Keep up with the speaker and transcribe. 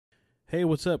Hey,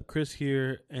 what's up? Chris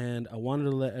here, and I wanted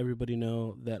to let everybody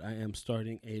know that I am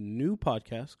starting a new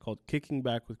podcast called Kicking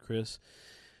Back with Chris.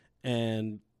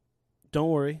 And don't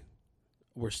worry,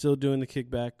 we're still doing the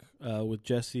kickback with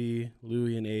Jesse,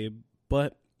 Louie, and Abe.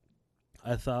 But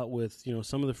I thought with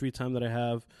some of the free time that I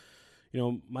have,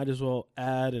 might as well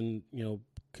add and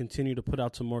continue to put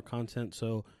out some more content.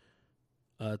 So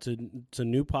it's a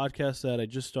new podcast that I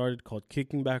just started called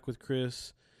Kicking Back with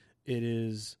Chris. It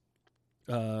is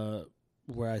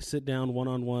where I sit down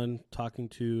one-on-one talking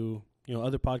to,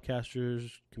 other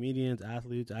podcasters, comedians,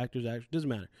 athletes, actors, doesn't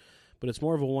matter. But it's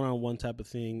more of a one-on-one type of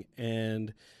thing.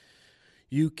 And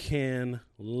you can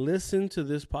listen to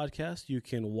this podcast. You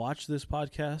can watch this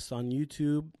podcast on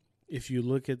YouTube. If you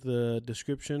look at the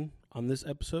description on this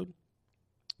episode,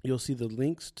 you'll see the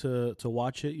links to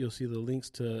watch it. You'll see the links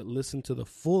to listen to the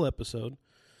full episode.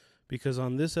 Because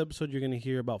on this episode, you're going to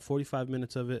hear about 45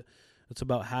 minutes of it. It's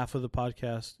about half of the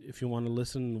podcast. If you want to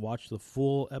listen and watch the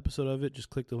full episode of it, just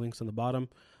click the links on the bottom.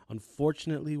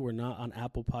 Unfortunately, we're not on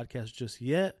Apple Podcasts just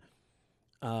yet.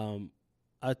 I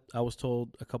was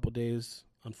told a couple days.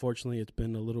 Unfortunately, it's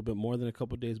been a little bit more than a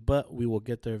couple days, but we will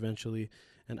get there eventually,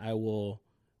 and I will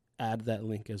add that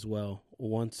link as well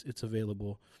once it's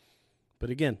available. But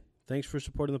again, thanks for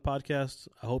supporting the podcast.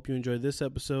 I hope you enjoyed this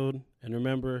episode. And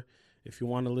remember, if you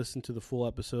want to listen to the full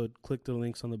episode, click the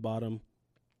links on the bottom.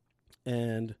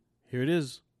 And here it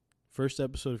is. First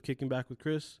episode of Kicking Back with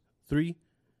Chris. 3,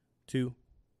 2,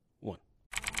 1.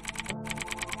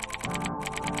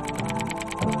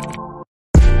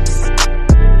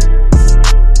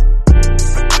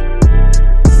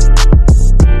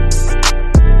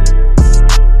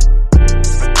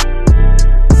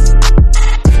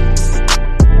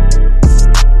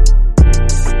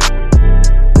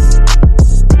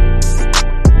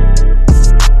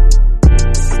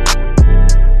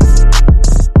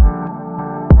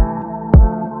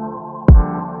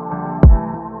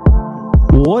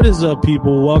 What is up,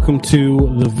 people? Welcome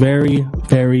to the very,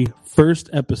 very first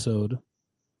episode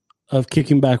of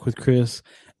Kicking Back with Chris.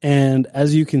 And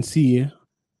as you can see,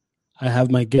 I have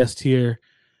my guest here,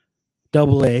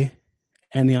 Double A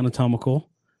and the Anatomical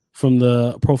from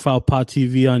the Profile Pod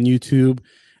TV on YouTube.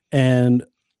 And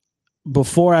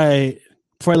before I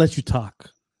let you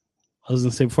talk, I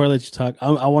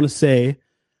want to say,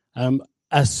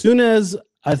 as soon as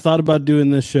I thought about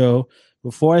doing this show,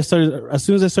 as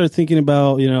soon as I started thinking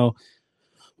about,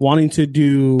 wanting to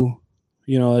do,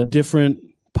 a different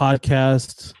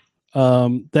podcast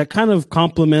that kind of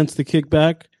complements the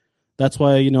kickback. That's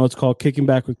why, it's called Kicking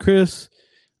Back with Chris.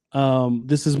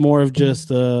 This is more of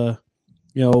just a,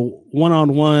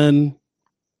 one-on-one,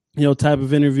 type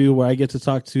of interview where I get to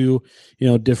talk to,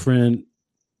 different,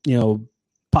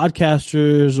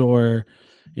 podcasters or,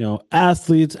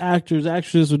 athletes, actors,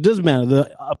 actresses. It doesn't matter.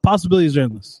 The possibilities are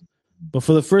endless. But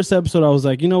for the first episode, I was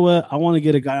like, you know what? I want to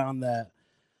get a guy on that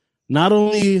not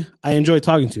only I enjoy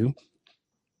talking to,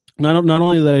 not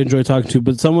only that I enjoy talking to,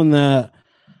 but someone that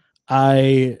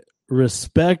I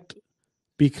respect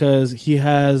because he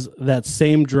has that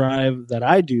same drive that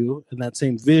I do and that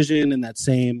same vision and that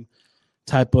same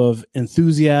type of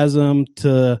enthusiasm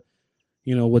to,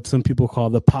 what some people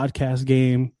call the podcast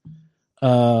game.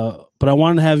 But I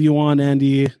wanted to have you on,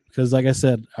 Andy, because like I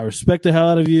said, I respect the hell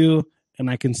out of you. And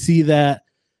I can see that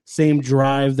same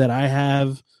drive that I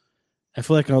have. I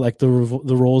feel like the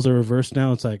roles are reversed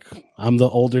now. It's like I'm the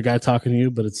older guy talking to you,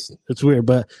 but it's weird.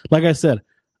 But like I said,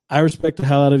 I respect the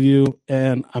hell out of you,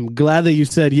 and I'm glad that you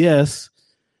said yes.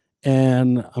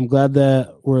 And I'm glad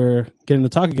that we're getting to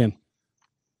talk again.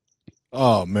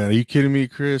 Oh man, are you kidding me,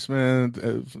 Chris?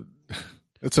 Man,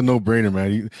 it's a no-brainer,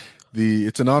 man.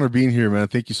 It's an honor being here, man.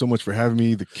 Thank you so much for having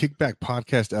me. The Kickback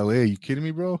Podcast LA. Are you kidding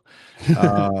me, bro?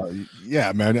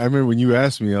 Yeah, man. I remember when you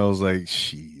asked me, I was like,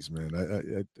 "Jeez,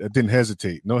 man." I didn't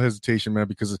hesitate. No hesitation, man,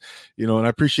 because and I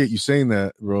appreciate you saying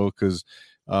that, bro, because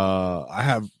I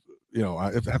have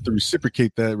I have to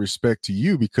reciprocate that respect to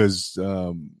you because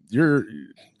you're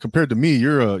compared to me,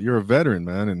 you're a veteran,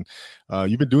 man, and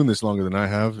you've been doing this longer than I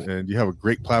have, and you have a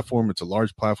great platform. It's a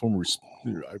large platform.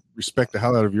 I respect the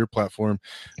hell out of your platform,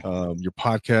 your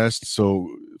podcast. So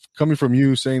coming from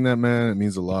you saying that, man, it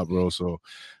means a lot, bro. So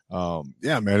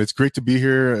yeah, man, it's great to be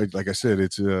here. Like I said,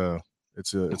 it's an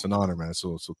honor, man.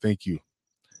 So thank you.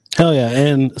 Hell yeah,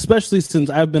 and especially since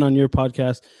I've been on your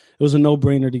podcast, it was a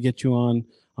no-brainer to get you on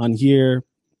here.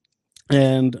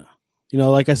 And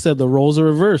like I said, the roles are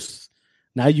reversed.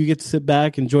 Now you get to sit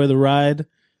back, enjoy the ride.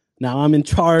 Now I'm in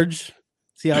charge.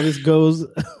 See how this goes.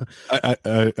 I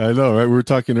know, right? We were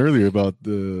talking earlier about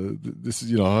this is,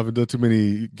 you know, I haven't done too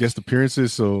many guest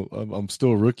appearances, so I'm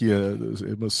still a rookie.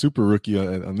 I'm a super rookie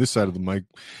on this side of the mic,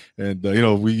 and you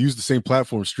know, we use the same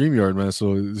platform, StreamYard, man.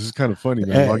 So this is kind of funny,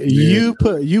 man. You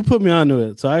put me onto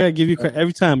it, so I gotta give you credit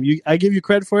every time. I give you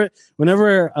credit for it.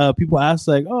 Whenever people ask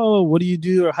like, "Oh, what do you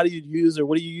do?" or "How do you use?" or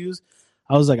 "What do you use?"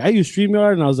 I was like, "I use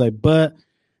StreamYard," and I was like, "But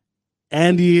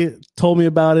Andy told me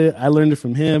about it. I learned it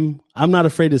from him. I'm not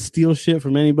afraid to steal shit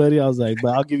from anybody." I was like,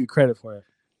 "But I'll give you credit for it."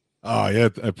 Oh yeah,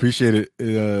 I appreciate it.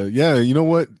 Yeah, you know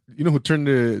what? You know who turned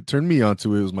me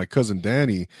onto it was my cousin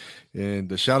Danny,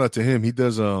 and shout out to him. He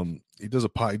does he does a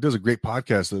great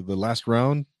podcast. The Last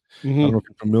Round. I don't know if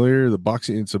you're familiar.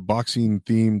 It's a boxing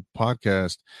themed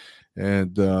podcast,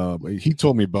 and he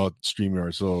told me about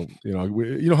StreamYard. So you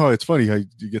know how it's funny how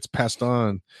it gets passed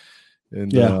on,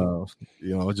 and Yeah.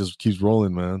 you know, it just keeps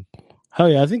rolling, man. Hell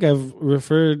yeah! I think I've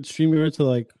referred StreamYard to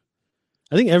like,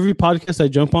 I think every podcast I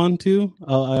jump on to,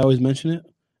 I always mention it,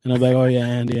 and I'm like, "Oh yeah,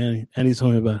 Andy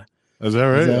told me about it." Is that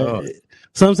right?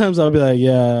 Sometimes I'll be like,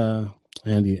 "Yeah,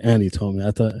 Andy told me."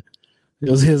 I thought it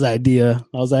was his idea.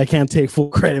 I was like, I can't take full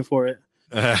credit for it.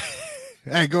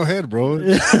 Hey, go ahead, bro.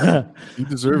 You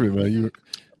deserve it, man.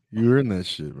 You earned that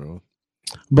shit, bro.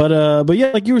 But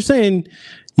yeah, like you were saying,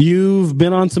 you've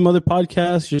been on some other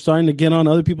podcasts. You're starting to get on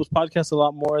other people's podcasts a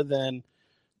lot more than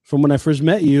from when I first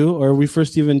met you, or we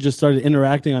first even just started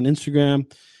interacting on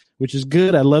Instagram, which is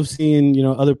good. I love seeing, you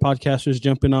know, other podcasters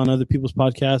jumping on other people's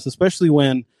podcasts, especially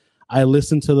when I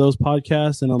listen to those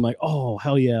podcasts and I'm like, oh,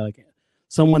 hell yeah. Like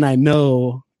someone I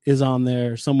know is on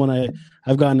there, someone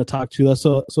I've gotten to talk to.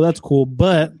 So that's cool.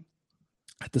 But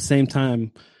at the same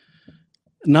time,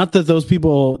 not that those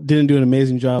people didn't do an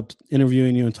amazing job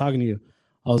interviewing you and talking to you.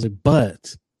 I was like,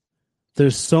 but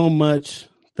there's so much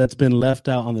that's been left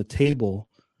out on the table.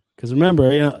 Because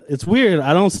remember, you know, it's weird.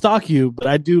 I don't stalk you, but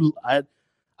I do.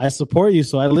 I support you,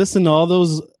 so I listen to all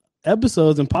those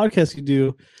episodes and podcasts you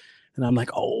do, and I'm like,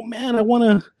 oh man, I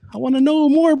wanna know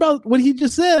more about what he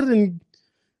just said, and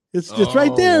it's just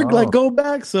right there. Wow. Like, go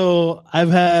back. So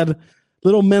I've had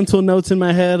little mental notes in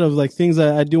my head of like things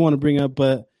I do want to bring up,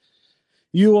 but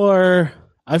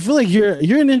I feel like you're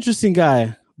an interesting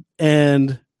guy,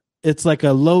 and it's like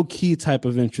a low key type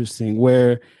of interesting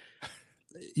where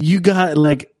you got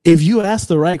like, if you ask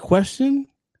the right question,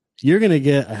 you're going to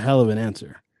get a hell of an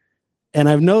answer. And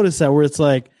I've noticed that where it's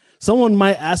like someone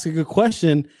might ask a good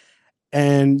question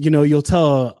and, you know, you'll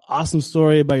tell an awesome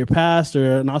story about your past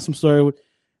or an awesome story.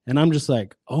 And I'm just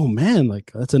like, oh man,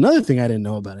 like that's another thing I didn't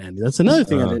know about Andy. That's another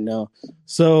thing I didn't know.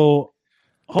 So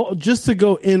just to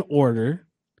go in order,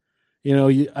 you know,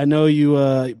 I know you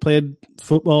played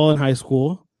football in high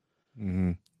school,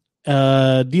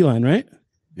 D-line, right?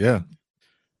 Yeah.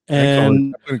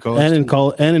 And in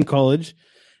college.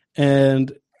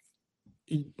 And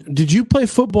did you play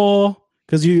football?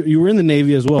 Because you were in the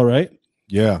Navy as well, right?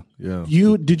 Yeah.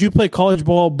 Did you play college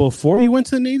ball before you went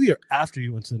to the Navy or after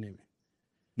you went to the Navy?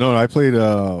 No, I played.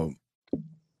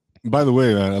 By the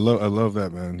way, man, I love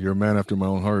that, man. You're a man after my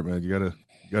own heart, man. You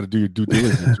gotta do your due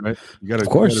diligence, right? You gotta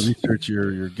research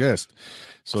your guest.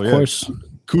 So of course,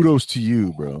 kudos to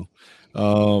you, bro.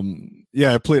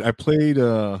 Yeah, I played.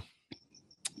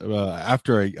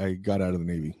 After I got out of the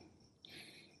Navy.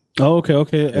 Oh,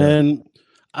 okay. Yeah. And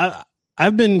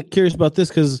I've been curious about this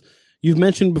because you've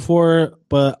mentioned before,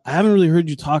 but I haven't really heard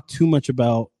you talk too much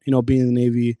about, you know, being in the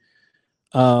Navy,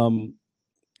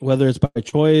 whether it's by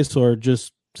choice or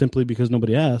just simply because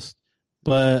nobody asked.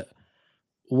 But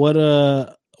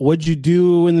what'd you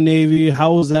do in the Navy?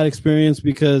 How was that experience?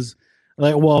 Because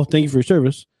thank you for your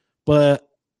service, but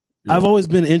I've always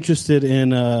been interested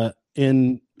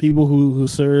in people who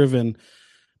serve, and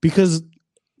because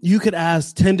you could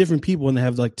ask 10 different people and they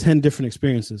have like 10 different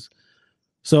experiences.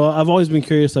 So I've always been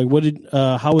curious, like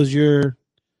how was your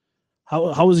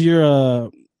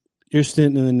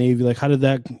stint in the Navy? Like,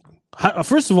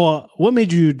 first of all, what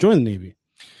made you join the Navy?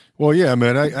 Well, yeah,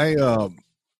 man, I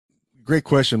great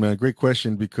question, man. Great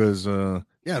question because I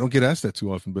don't get asked that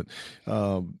too often, but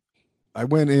I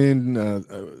went in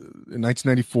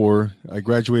 1994. I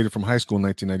graduated from high school in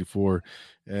 1994,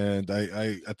 and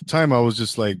I at the time I was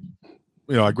just like,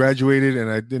 you know, I graduated and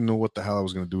I didn't know what the hell I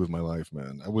was going to do with my life,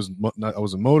 man. I wasn't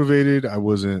motivated. I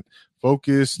wasn't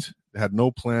focused. I had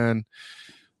no plan.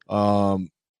 I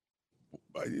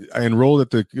enrolled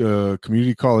at the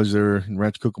community college there in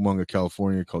Rancho Cucamonga,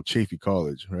 California, called Chaffey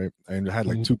College, right? And I had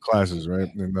like 2 classes, right?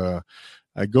 And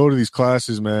I go to these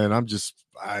classes, man. I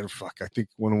think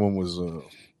one of them was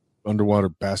underwater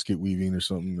basket weaving or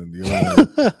something, and the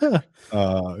other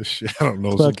one, I don't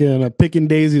know. Fucking picking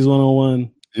daisies 101.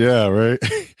 Yeah, right.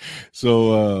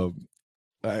 So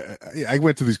I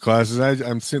went to these classes.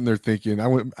 I'm sitting there thinking I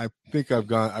went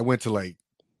to like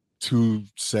 2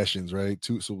 sessions, right?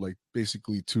 So like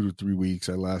basically 2 to 3 weeks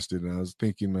I lasted, and I was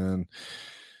thinking, man,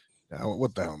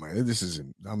 what the hell, man? This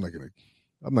isn't. I'm not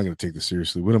gonna take this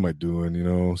seriously. What am I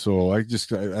doing? So at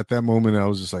that moment I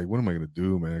was just like, what am I gonna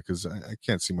do, man? Because I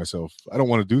can't see myself. I don't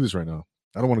want to do this right now.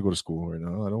 I don't want to go to school right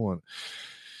now. I don't want.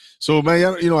 So man,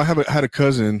 I had a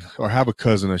cousin, or have a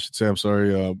cousin, I should say. I'm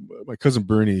sorry, my cousin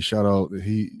Bernie. Shout out.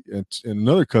 And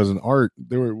another cousin Art.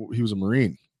 He was a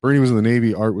Marine. Bernie was in the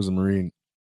Navy. Art was a Marine.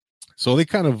 So they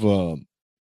kind of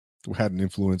had an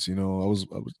influence. I was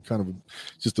kind of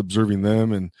just observing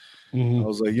them, and I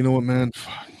was like, you know what, man,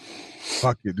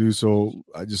 fuck it, dude. So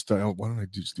I just thought, why don't I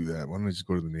just do that? Why don't I just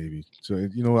go to the Navy? So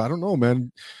I don't know,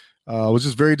 man. I was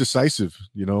just very decisive.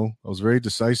 I was very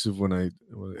decisive when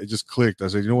it just clicked. I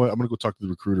said, you know what, I'm gonna go talk to the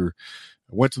recruiter.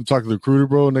 I went to talk to the recruiter,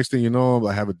 bro. Next thing you know,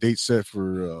 I have a date set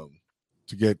for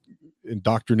to get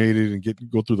indoctrinated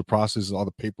and go through the process and all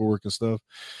the paperwork and stuff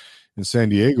in San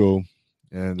Diego.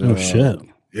 And Oh shit.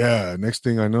 yeah, next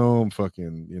thing I know, I'm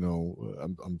fucking,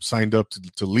 I'm signed up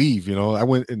to leave. I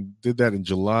went and did that in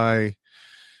July,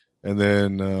 and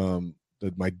then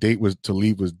my date was to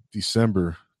leave was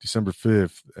December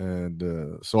 5th,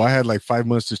 and so I had like 5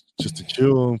 months just to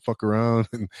chill and fuck around,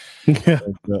 and, Yeah.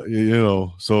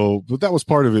 So but that was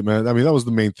part of it, man. I mean, that was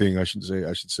the main thing. I should say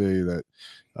that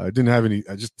I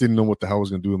just didn't know what the hell I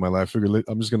was gonna do in my life. I figured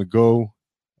I'm just gonna go.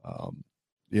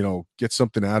 Get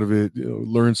something out of it,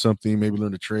 learn something, maybe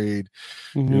learn a trade.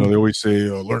 They always say,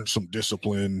 learn some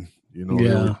discipline, they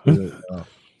always Yeah. say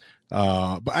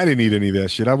but I didn't need any of that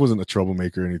shit. I wasn't a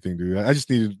troublemaker or anything, dude. I just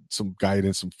needed some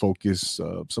guidance, some focus,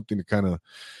 something to kind of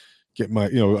get my,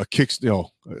 a kick, a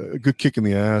good kick in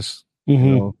the ass,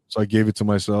 so I gave it to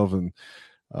myself, and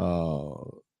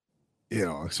so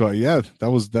yeah,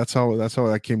 that's how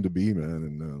that came to be, man.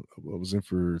 And I was in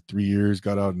for 3 years,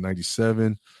 got out in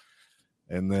 97.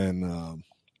 And then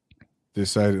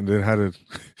decided, and then had to.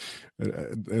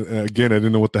 Again, I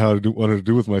didn't know what the hell wanted to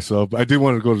do with myself, but I did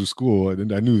want to go to school.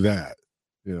 I knew that,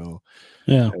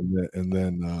 Yeah. And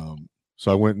then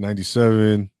so I went in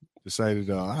 97. Decided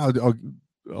I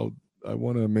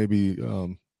want to maybe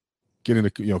get in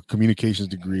a communications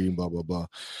degree and blah blah blah.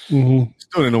 Still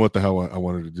didn't know what the hell I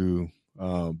wanted to do,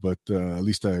 but at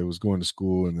least I was going to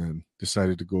school, and then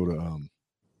decided to go to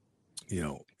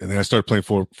and then I started playing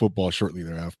football shortly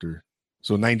thereafter.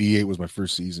 So 98 was my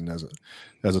first season as a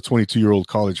 22-year-old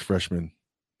college freshman.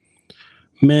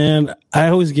 Man, I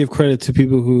always give credit to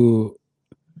people who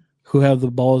have the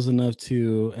balls enough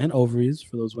to, and ovaries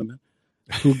for those women,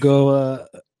 who go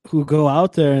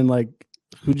out there and like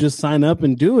who just sign up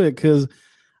and do it. Because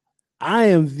I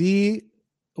am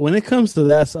when it comes to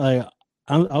that,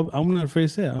 I'm not afraid to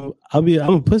say it.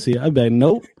 I'm a pussy. I'd be like,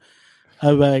 nope.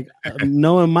 I'm like,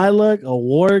 knowing my luck, a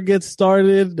war gets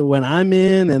started when I'm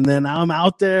in, and then I'm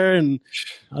out there, and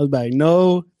I was like,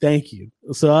 no, thank you.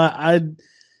 So I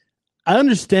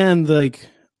understand, like,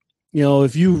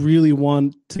 if you really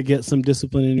want to get some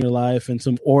discipline in your life and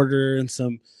some order and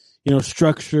some,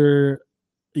 structure,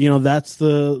 that's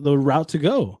the route to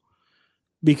go.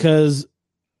 Because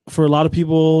for a lot of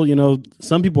people,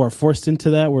 some people are forced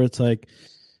into that, where it's like,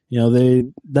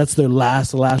 that's their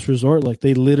last resort. Like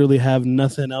they literally have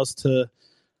nothing else to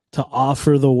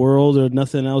offer the world, or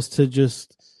nothing else to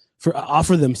just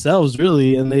offer themselves,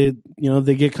 really. And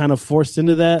they get kind of forced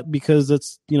into that because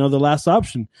that's, the last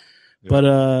option. Yeah.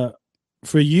 But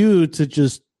for you to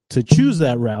choose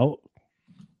that route,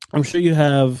 I'm sure you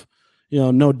have,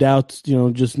 no doubts,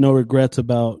 just no regrets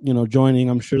about, joining.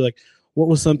 I'm sure, like, what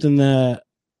was something that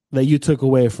you took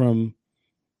away from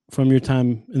your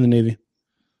time in the Navy?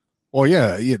 Well,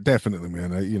 yeah, definitely,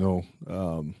 man.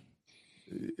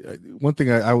 One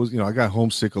thing I was, I got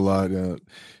homesick a lot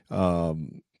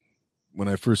when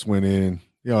I first went in.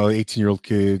 18-year-old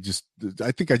kid.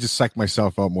 I think I just psyched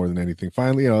myself out more than anything.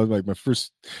 Finally, like my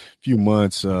first few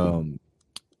months, being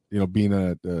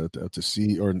at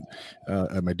sea, or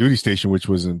at my duty station, which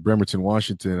was in Bremerton,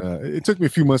 Washington. It took me a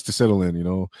few months to settle in.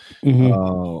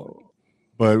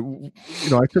 But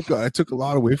I took a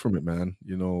lot away from it, man.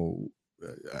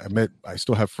 I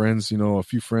still have friends, a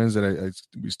few friends that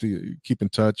we still keep in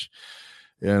touch.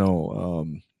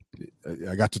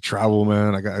 I got to travel,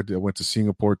 man. I went to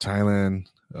Singapore, Thailand,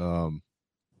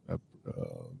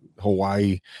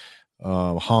 Hawaii,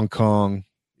 Hong Kong,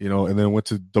 and then went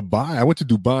to Dubai. I went to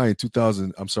Dubai in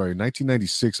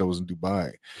 1996. I was in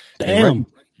Dubai. Damn.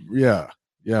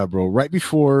 Yeah, bro. Right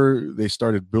before they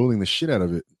started building the shit out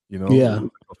of it, Yeah.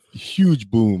 huge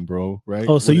boom, bro. Right?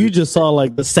 Oh, so you just saw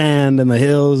like the sand and the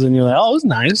hills, and you're like, oh, it's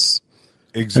nice.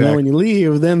 Exactly. And then when you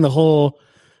leave, then the whole,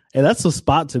 and that's the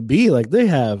spot to be. Like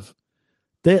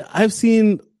I've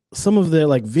seen some of their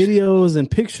like videos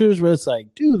and pictures where it's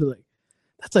like, dude, like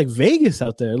that's like Vegas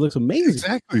out there. It looks amazing.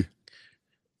 Exactly. It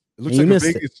looks and like a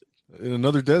Vegas in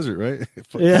another desert, right?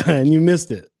 Yeah, and you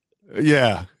missed it.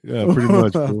 Yeah, pretty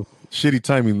much. Bro. Shitty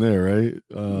timing there, right?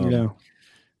 Yeah.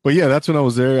 But yeah, that's when I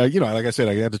was there. Like I said,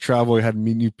 I had to travel. I had to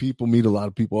meet new people, meet a lot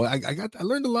of people. I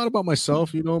learned a lot about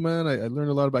myself. You know, man. I learned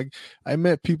a lot about. I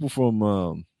met people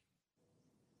from,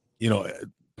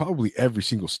 probably every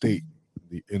single state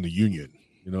in the union.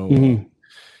 You know,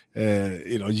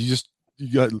 and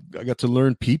I got to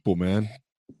learn people, man.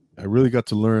 I really got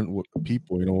to learn what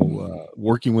people.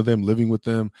 Working with them, living with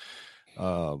them.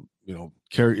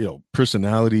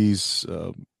 Personalities.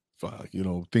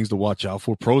 Things to watch out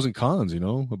for, pros and cons,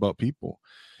 about people.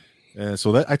 And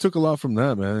so that I took a lot from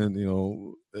that, man.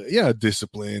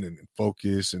 Discipline and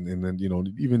focus. And then,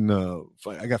 even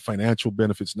I got financial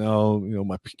benefits now.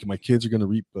 My kids are going to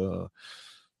reap the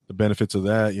benefits of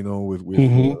that, with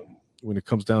when it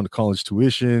comes down to college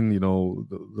tuition,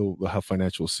 they'll have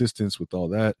financial assistance with all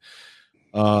that.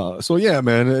 So yeah,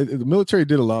 man, the military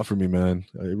did a lot for me, man.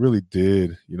 It really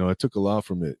did. I took a lot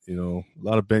from it. A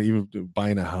lot of even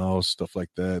buying a house, stuff like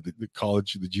that. The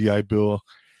college, the GI Bill,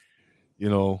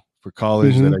 for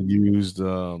college that I used.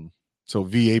 So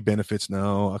VA benefits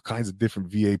now, all kinds of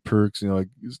different VA perks. I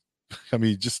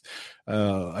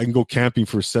can go camping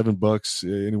for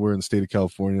 $7 anywhere in the state of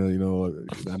California.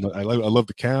 I love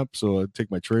to camp, so I take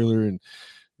my trailer and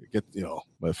get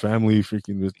my family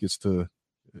freaking gets to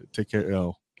take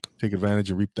advantage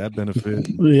and reap that benefit.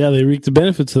 Yeah, they reap the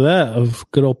benefits of that, of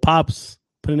good old pops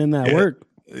putting in that work.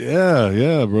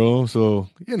 Yeah, bro. So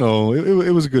it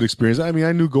was a good experience. I mean,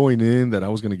 I knew going in that I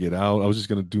was going to get out. I was just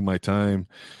going to do my time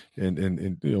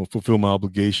and fulfill my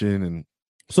obligation. And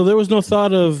so there was no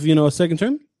thought of a second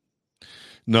term.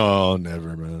 No,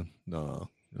 never, man. No.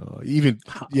 Even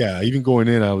going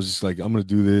in, I was just like, I'm going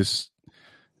to do this.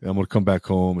 I'm going to come back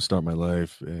home and start my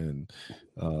life. And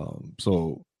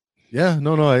so, yeah,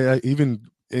 no. I even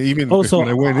so when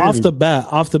I went off the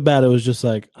bat, it was just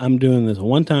like, I'm doing this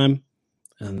one time,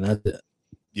 and that's it.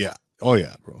 Yeah. Oh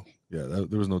yeah, bro. Yeah,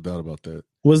 there was no doubt about that.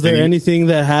 Was there anything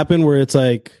that happened where it's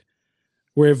like,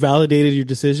 where it validated your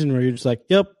decision, where you're just like,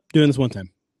 yep, doing this one time?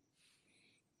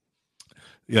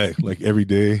 Yeah, like every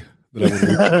day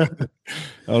that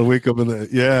I would wake up in the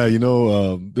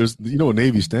there's what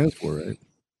Navy stands for, right?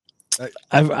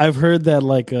 I've heard that,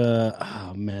 like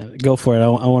oh man, go for it. I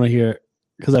want to hear it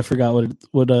because I forgot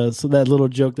so that little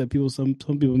joke that some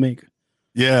people make.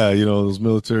 Yeah, those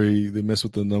military, they mess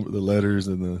with the letters,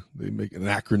 and they make an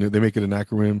acronym. They make it an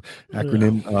acronym.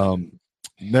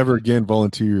 Never again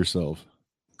volunteer yourself.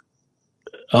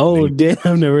 Oh damn!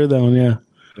 I've never heard that one. Yeah.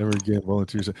 Never again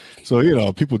volunteer.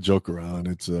 So people joke around.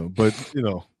 It's but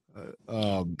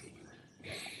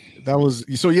that was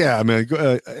so. Yeah, I mean,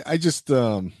 I just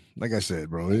like I said,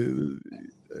 bro.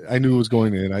 I knew it was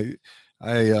going in.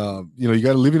 You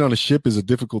got to living on a ship is a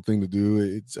difficult thing to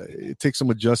do. It takes some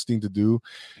adjusting to do.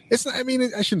 It's not, I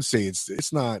mean, I shouldn't say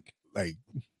it's not like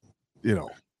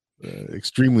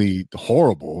extremely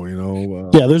horrible.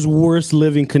 Yeah, there's worse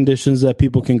living conditions that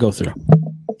people can go through.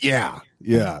 Yeah.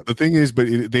 The thing is,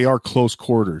 but they are close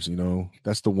quarters.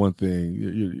 That's the one thing.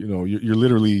 You're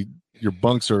literally, your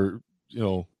bunks are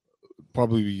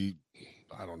probably,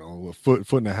 I don't know, a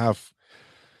foot and a half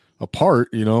apart.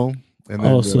 And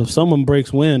then, so if someone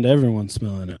breaks wind, everyone's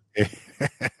smelling it.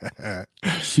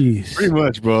 Jeez. Pretty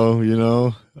much, bro.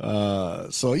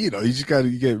 So you just got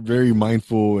to get very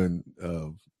mindful and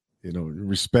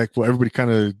respectful. Everybody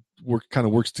kind of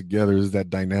works together. There's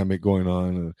that dynamic going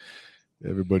on.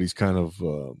 Everybody's kind of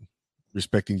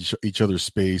respecting each other's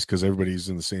space because everybody's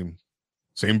in the same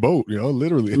boat.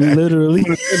 Literally.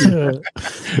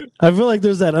 I feel like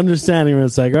there's that understanding where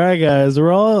it's like, all right, guys,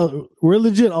 we're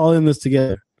legit all in this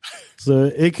together. So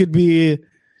it could be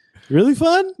really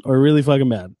fun or really fucking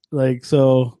bad. Like,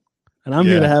 so, and I'm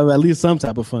here to have at least some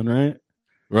type of fun, right?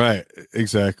 Right.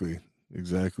 Exactly,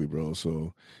 bro.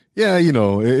 So, yeah,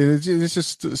 it's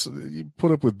just you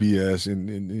put up with BS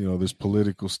and there's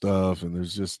political stuff and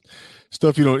there's just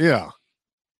stuff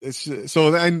it's just, so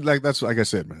that's like I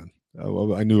said, man.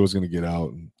 I knew I was going to get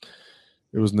out, and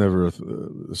it was never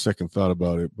a second thought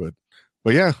about it. But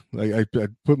yeah, I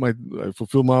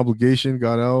fulfilled my obligation,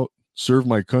 got out, served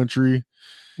my country,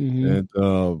 and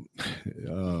so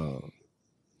I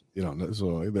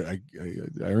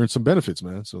earned some benefits,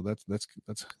 man. So that's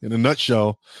in a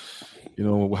nutshell,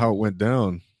 how it went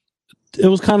down. It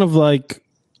was kind of like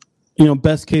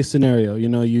best case scenario,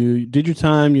 you did your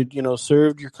time, you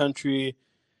served your country,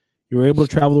 you were able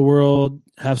to travel the world,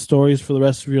 have stories for the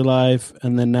rest of your life,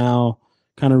 and then now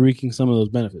kind of reaping some of those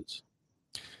benefits.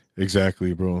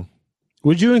 Exactly, bro.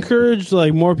 Would you encourage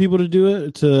like more people to do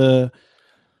it, to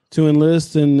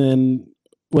enlist, and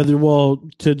whether, well,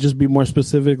 to just be more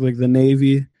specific, like the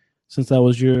Navy, since that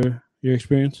was your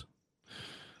experience?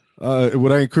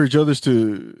 Would I encourage others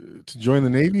to join the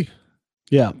Navy?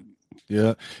 Yeah.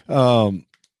 Yeah.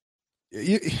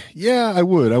 Yeah, I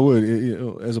would.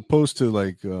 As opposed to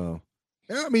like, yeah,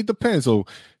 I mean, it depends. So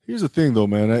here's the thing, though,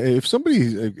 man. If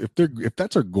somebody, if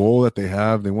that's a goal that they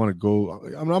have, they want to go.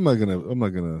 I'm not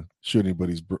gonna shoot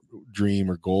anybody's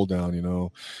dream or goal down.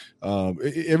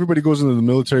 Everybody goes into the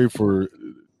military for,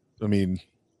 I mean,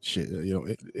 shit,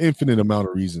 infinite amount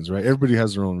of reasons, right? Everybody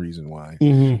has their own reason why.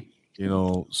 Mm-hmm.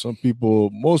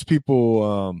 Most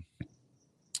people,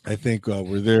 I think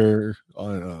were there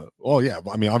on. Oh yeah,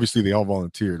 I mean, obviously they all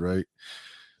volunteered, right?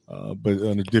 But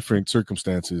under different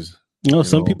circumstances.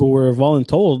 Some people were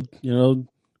voluntold.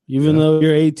 Even though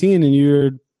you're 18 and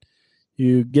you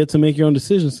get to make your own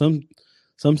decisions.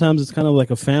 Sometimes it's kind of like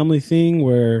a family thing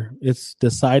where it's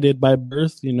decided by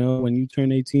birth. When you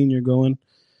turn 18, you're going.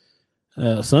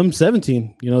 Some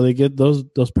 17. They get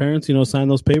those parents. Sign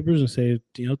those papers and say,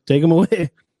 take them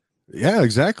away. Yeah,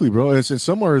 exactly, bro. And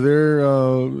some are there,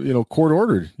 court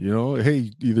ordered.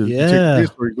 Hey, either you take this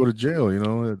or you go to jail.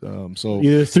 So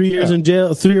either 3 years in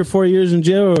jail, 3 or 4 years in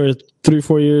jail, or 3 or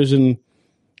 4 years in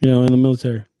the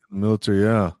military. Military,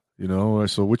 yeah.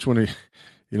 So which one? I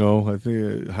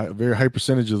think a very high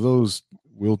percentage of those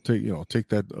will take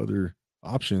that other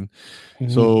option.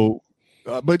 Mm-hmm. So,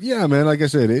 but yeah, man. Like I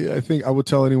said, I think I would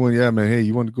tell anyone, yeah, man. Hey,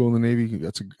 you want to go in the Navy?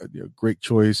 That's a great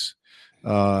choice.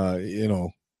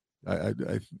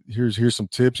 Here's some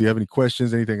tips. You have any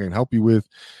questions, anything I can help you with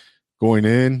going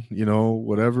in,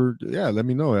 whatever. Yeah, let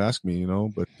me know. Ask me,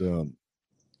 but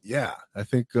yeah, I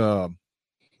think I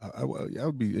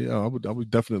would be, I would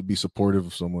definitely be supportive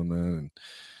of someone, man.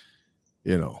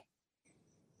 And,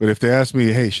 but if they ask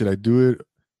me, hey, should I do it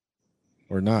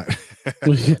or not?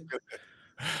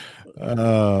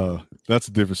 That's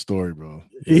a different story, bro.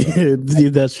 Yeah,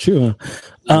 that's true.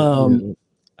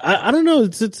 I don't know.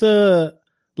 It's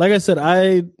like I said,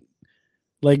 I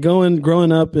like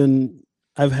growing up, and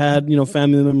I've had,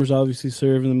 family members obviously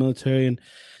serve in the military, and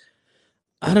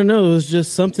I don't know, it was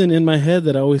just something in my head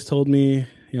that always told me,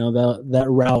 that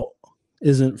route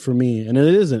isn't for me. And it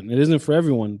isn't for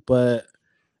everyone, but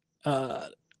I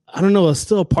don't know,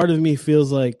 still a part of me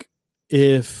feels like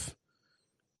because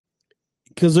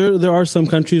there are some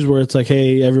countries where it's like,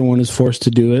 hey, everyone is forced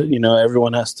to do it.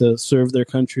 Everyone has to serve their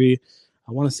country.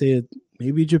 I want to say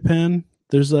maybe Japan.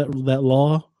 There's that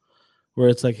law where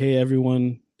it's like, hey,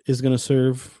 everyone is going to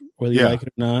serve whether you like it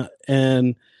or not.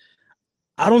 And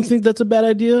I don't think that's a bad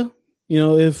idea.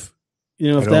 If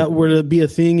that were to be a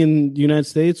thing in the United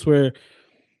States, where,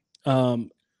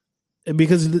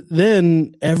 because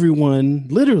then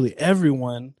literally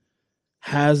everyone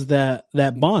has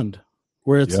that bond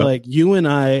where it's like you and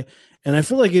I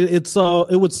feel like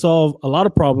it would solve a lot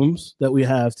of problems that we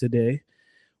have today,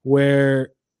 where,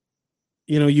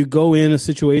 you go in a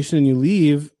situation and you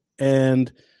leave, and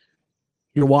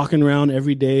you're walking around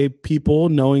every day, people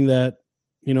knowing that,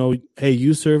 hey,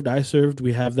 you served, I served,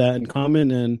 we have that in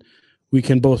common, and we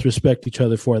can both respect each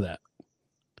other for that.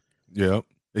 Yeah,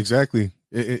 exactly.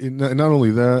 Not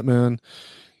only that, man,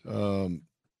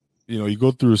 you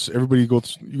go through a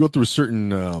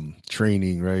certain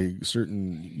training, right?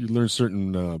 You learn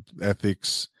certain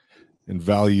ethics and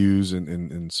values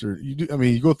and certain,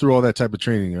 you go through all that type of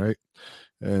training, right?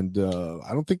 And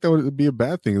I don't think that would be a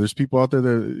bad thing. There's people out there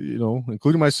that,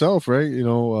 including myself, right?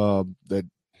 That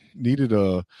needed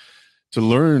to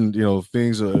learn,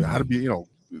 things, how to be,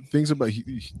 things about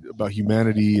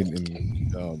humanity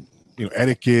and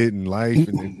etiquette and life,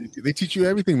 and they teach you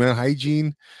everything, man.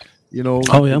 Hygiene,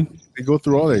 Oh yeah, they go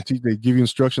through all that. They give you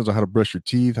instructions on how to brush your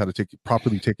teeth, how to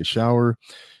properly take a shower.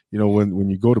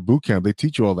 When you go to boot camp, they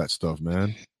teach you all that stuff,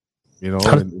 man.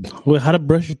 How to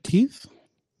brush your teeth?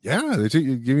 Yeah, they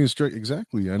give you instructions.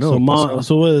 Exactly. I know.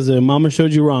 So what is it? Mama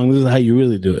showed you wrong. This is how you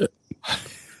really do it.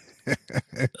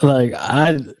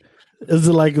 Is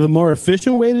it like the more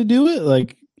efficient way to do it?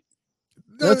 Like,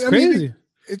 that's crazy.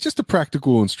 It's just a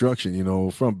practical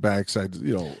instruction, front, back, side,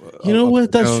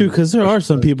 what? That's true, because there are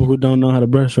some people who don't know how to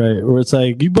brush right. Where it's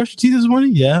like, you brushed your teeth this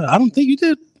morning? Yeah, I don't think you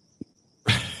did.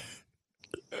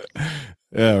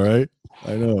 Yeah, right.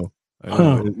 I know.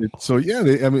 So yeah,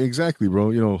 exactly,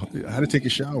 bro. How to take a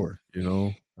shower.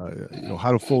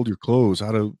 How to fold your clothes.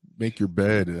 How to make your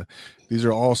bed. These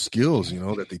are all skills,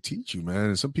 that they teach you, man.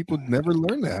 And some people never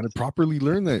learn that and properly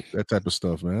learn that type of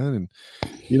stuff, man. And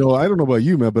I don't know about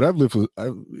you, man, but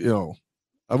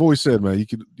I've always said, man,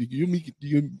 you meet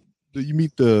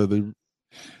the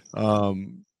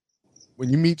when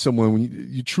you meet someone, when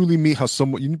you truly meet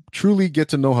you truly get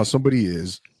to know how somebody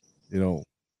is, the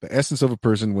essence of a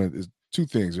person is two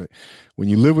things, right? When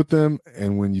you live with them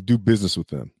and when you do business with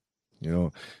them,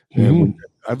 and when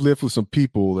I've lived with some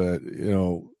people that,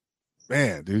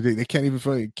 man, dude, they can't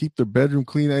even keep their bedroom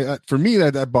clean. For me,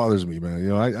 that bothers me,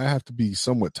 man. I have to be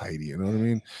somewhat tidy. You know what I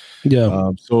mean? Yeah.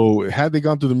 So had they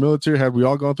gone through the military, had we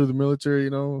all gone through the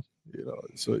military,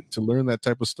 so to learn that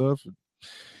type of stuff,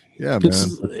 yeah, man.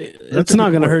 It's not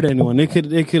going to hurt anyone. It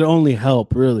could only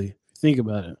help, really. Think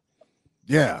about it.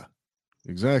 Yeah,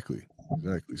 exactly.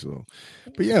 So,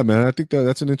 but yeah, man, I think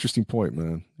that's an interesting point,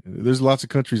 man. There's lots of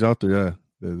countries out there, yeah,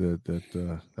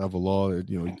 that have a law that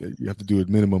you have to do a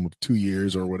minimum of 2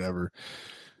 years or whatever,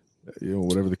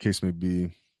 whatever the case may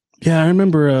be. Yeah, I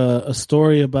remember a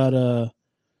story about a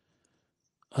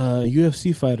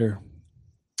UFC fighter,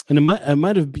 and it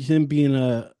might have him being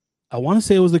I want to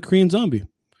say it was the Korean Zombie.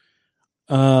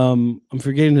 I'm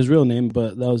forgetting his real name,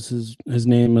 but that was his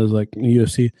name as like in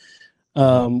UFC.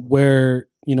 Where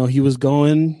he was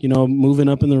going, moving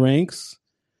up in the ranks,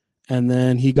 and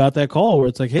then he got that call where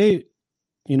it's like, hey,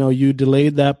 you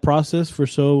delayed that process for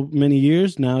so many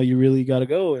years. Now you really got to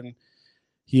go. And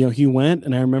he went,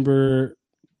 and I remember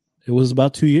it was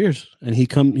about 2 years, and he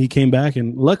came back,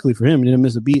 and luckily for him, he didn't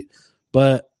miss a beat.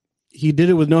 But he did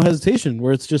it with no hesitation.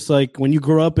 Where it's just like when you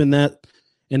grow up in that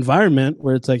environment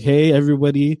where it's like, hey,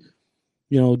 everybody,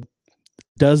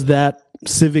 does that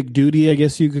civic duty, I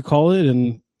guess you could call it,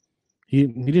 and he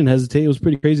didn't hesitate. It was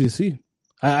pretty crazy to see.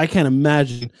 I can't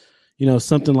imagine,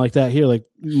 something like that here. Like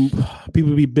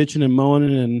people be bitching and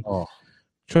moaning and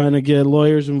trying to get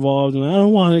lawyers involved, and I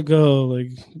don't want to go.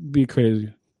 Like, be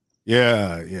crazy.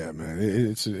 Yeah, man.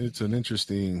 It's an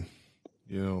interesting,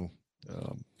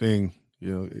 thing,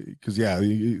 because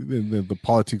the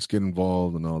politics get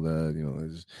involved and all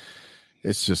that.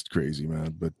 It's just crazy,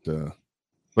 man. But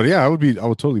yeah, I would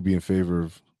totally be in favor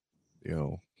of,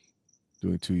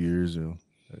 doing 2 years,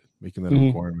 making that a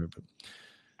requirement. But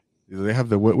they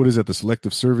have what is that? The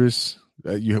selective service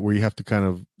where you have to kind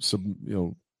of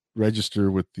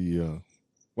register with the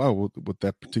with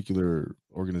that particular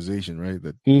organization, right?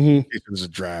 That if there's a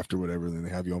draft or whatever, then they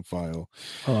have you on file.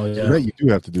 Oh yeah, so that you do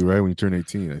have to do, right, when you turn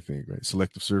 18, I think, right?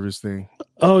 Selective service thing.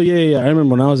 Oh yeah. I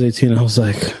remember when I was 18, I was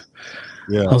like,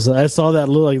 I saw that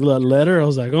little letter. I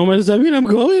was like, oh my, does that mean I'm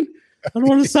going? I don't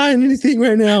want to sign anything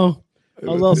right now. I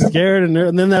was all scared, and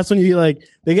then that's when you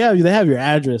they have your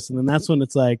address, and then that's when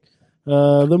it's like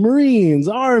the Marines,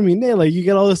 Army, you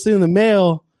get all this in the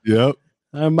mail. Yep.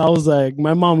 I was like,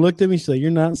 my mom looked at me. She's like,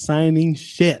 "You're not signing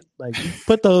shit. Like,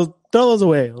 throw those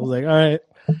away." I was like, "All right."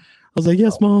 I was like,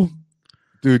 "Yes, Mom."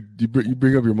 Dude, you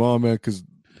bring up your mom, man, because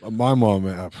my mom,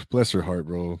 man, bless her heart,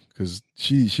 bro, because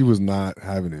she was not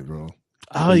having it, bro.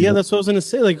 Oh yeah, that's what I was gonna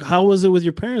say. Like, how was it with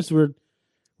your parents? Were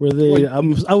they? I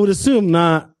would assume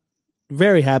not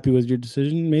very happy with your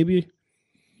decision, maybe.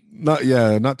 Not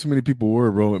too many people were,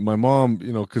 bro. My mom,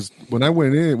 because when I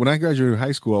graduated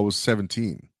high school, I was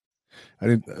 17.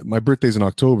 My birthday's in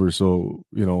October, so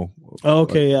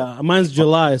Okay, yeah, mine's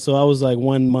July, so I was like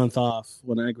 1 month off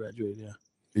when I graduated. Yeah,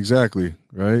 exactly,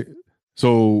 right.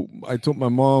 So I told my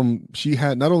mom, she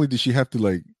had, not only did she have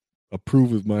to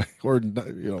approve of my,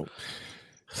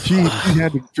 she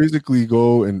had to physically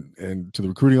go and to the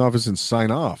recruiting office and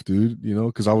sign off, dude.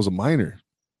 Because I was a minor.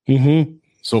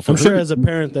 So I'm sure as a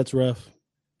parent, that's rough.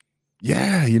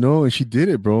 Yeah, and she did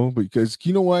it, bro. Because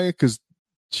you know why? Because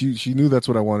she knew that's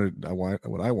what I wanted.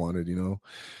 What I wanted,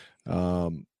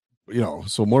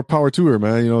 So more power to her,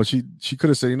 man. She could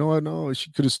have said, you know what? No,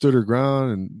 she could have stood her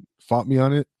ground and fought me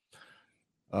on it.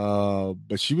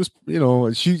 But she was,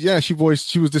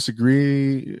 she was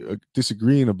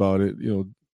disagreeing about it.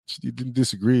 She didn't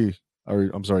disagree, or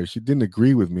I'm sorry, she didn't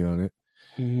agree with me on it.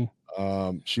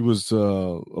 She was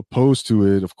opposed to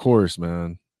it, of course,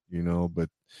 man. But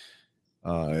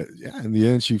in the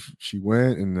end, she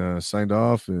went and signed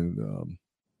off, and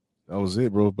that was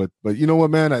it, bro. But you know what,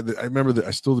 man? I remember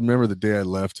I still remember the day I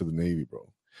left to the Navy, bro.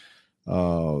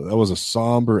 That was a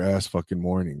somber ass fucking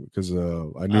morning because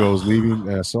I knew I was leaving,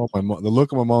 and I saw the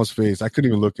look on my mom's face. I couldn't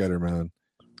even look at her, man.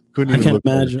 I can't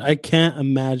imagine. I can't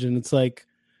imagine. It's like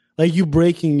you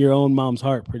breaking your own mom's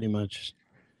heart, pretty much.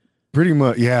 Pretty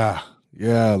much, yeah.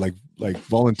 Like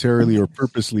voluntarily or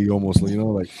purposely, almost.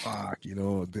 Fuck.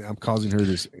 I'm causing her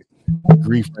this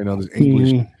grief right now, this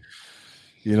anguish.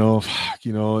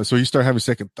 So you start having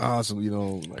second thoughts,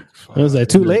 and like, It was like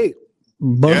too late.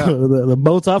 Yeah. The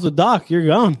boat's off the dock. You're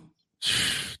gone,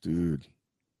 dude.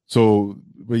 So,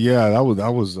 but yeah, that was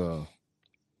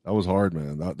hard,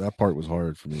 man. That part was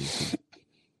hard for me.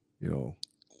 You know,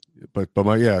 but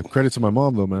credit to my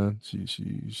mom though, man. She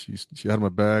had my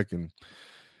back, and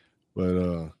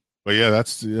but yeah,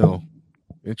 that's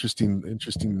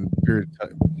interesting period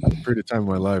of time in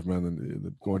my life, man.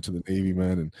 And going to the Navy,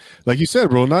 man, and like you said,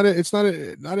 bro, not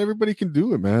everybody can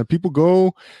do it, man. People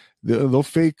go, they'll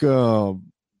fake.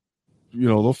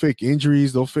 They'll fake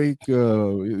injuries. They'll fake.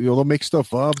 They'll make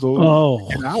stuff up. They'll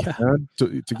get out, man,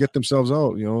 to get themselves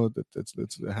out.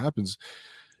 That happens.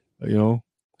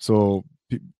 So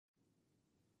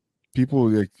people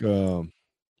like,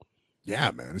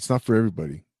 yeah, man, it's not for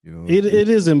everybody. It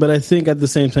isn't, but I think at the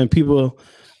same time, people,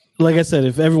 like I said,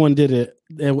 if everyone did it,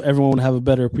 everyone would have a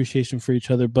better appreciation for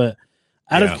each other. But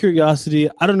out of curiosity,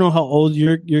 I don't know how old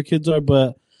your kids are,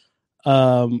 but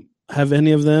have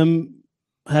any of them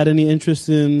had any interest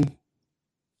in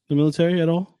the military at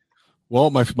all? Well,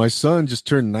 my son just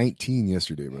turned 19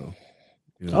 yesterday, bro.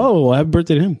 Oh, happy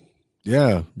birthday to him.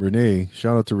 Yeah, Renee.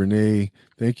 Shout out to Renee.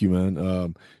 Thank you,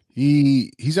 man.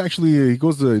 He's actually he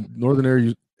goes to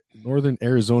Northern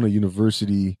Arizona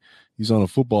University. He's on a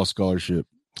football scholarship.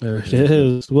 There it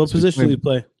is. What position do you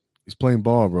play? He's playing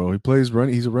ball, bro. He plays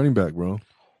running. He's a running back, bro.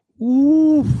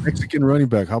 Ooh, Mexican running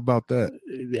back. How about that?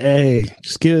 Hey,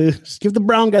 just give the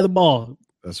brown guy the ball.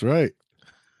 That's right.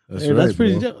 That's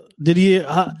pretty. Did he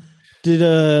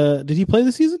play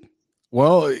this season?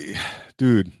 Well,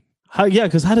 dude.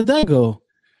 Because how did that go?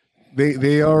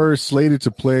 They are slated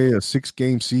to play a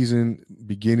 6-game season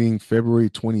beginning February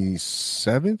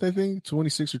 27th, I think,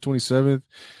 26th or 27th.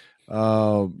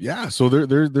 So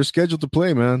they're scheduled to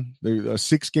play, man. They're a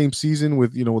 6-game season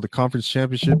with the conference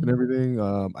championship and everything.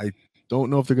 I don't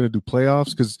know if they're going to do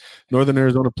playoffs because Northern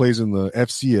Arizona plays in the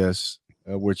FCS,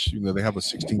 which they have a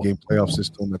 16-game playoff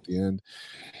system at the end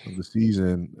of the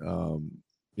season.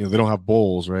 They don't have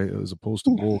bowls, right, as opposed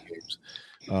to bowl games.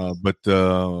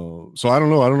 So I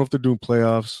don't know. I don't know if they're doing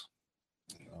playoffs.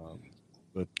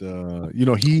 But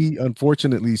he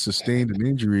unfortunately sustained an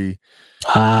injury.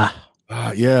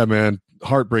 Yeah, man,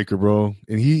 heartbreaker, bro.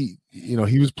 And he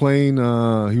was playing.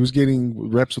 He was getting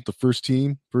reps with the first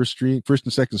team, first and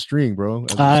second string, bro.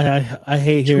 I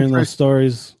hate hearing those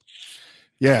stories.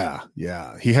 Yeah.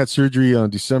 He had surgery on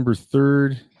December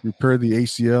 3rd. Repaired the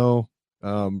ACL.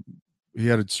 He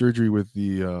had a surgery with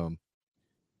the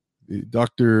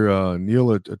Dr.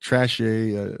 Neil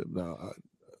Trashe.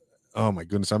 Oh my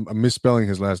goodness, I'm misspelling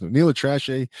his last name. Neil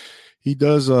Trashe. He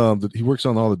does. He works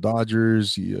on all the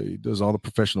Dodgers. He does all the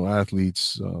professional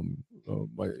athletes.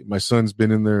 My son's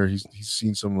been in there. He's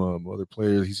seen some other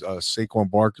players. He's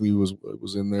Saquon Barkley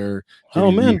was in there.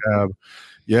 Oh man, rehab.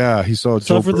 Yeah, he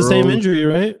suffered the same injury,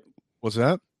 right? What's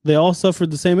that? They all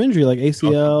suffered the same injury, like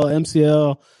ACL,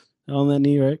 MCL, on that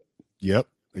knee, right? Yep,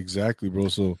 exactly, bro.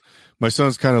 So my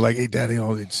son's kind of like, hey, Daddy,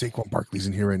 Saquon Barkley's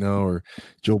in here right now, or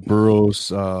Joe Burrows.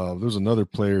 There's another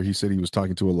player he said he was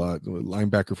talking to a lot, a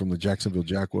linebacker from the Jacksonville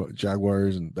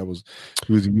Jaguars, and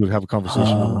he would have a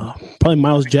conversation with probably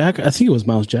Miles Jack. I think it was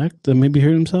Miles Jack that maybe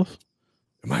hurt himself.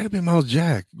 It might have been Miles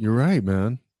Jack. You're right,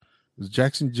 man. It was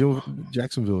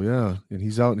Jacksonville, yeah, and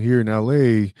he's out here in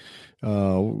LA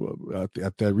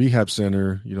at that rehab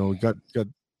center. Got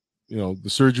the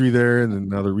surgery there, and then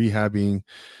now they're rehabbing.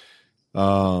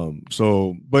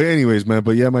 But anyways, man,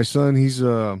 but yeah, my son, he's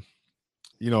going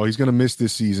to miss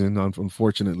this season,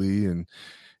 unfortunately. And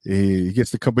he gets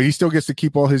to come, but he still gets to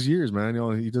keep all his years, man.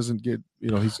 He doesn't get,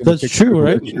 that's true,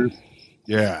 right?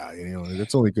 Yeah.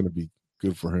 That's only going to be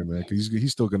good for him, man. Cause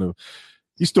he's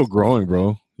still growing,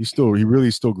 bro. He really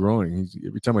is still growing.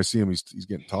 Every time I see him, he's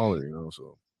getting taller,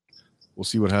 so we'll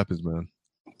see what happens, man.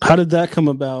 How did that come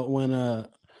about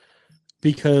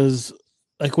because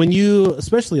like when you,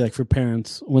 especially like for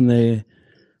parents, when they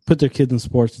put their kids in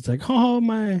sports, it's like, oh,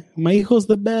 my hijo's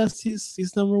the best.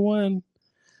 He's number one.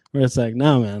 Where it's like,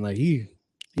 no, man, like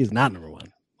he's not number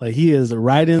one. Like he is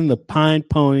riding the pine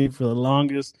pony for the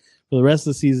rest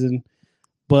of the season.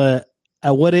 But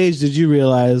at what age did you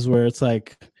realize where it's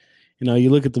like,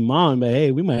 you look at the mom and be,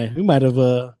 hey, we might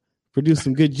have produced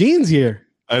some good genes here.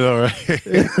 I know,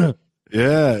 right?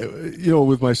 Yeah,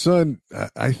 with my son,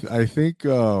 I think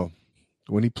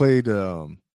when he played,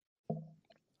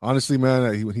 honestly,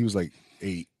 man, when he was like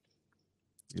 8,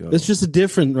 it's just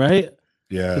different, right?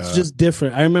 Yeah, it's just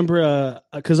different. I remember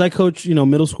because I coach,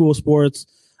 middle school sports.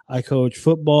 I coach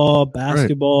football,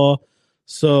 basketball. Right.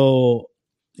 So,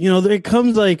 there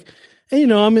comes like,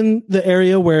 and, I'm in the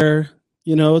area where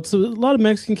It's a lot of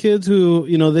Mexican kids who,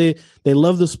 they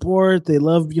love the sport, they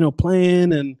love,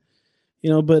 playing, and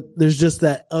but there's just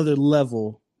that other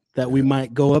level that we Yeah.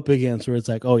 might go up against where it's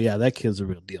like, oh yeah, that kid's a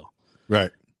real deal.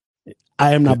 Right.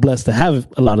 I am Yeah. not blessed to have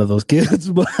a lot of those kids,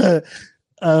 but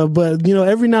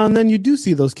every now and then you do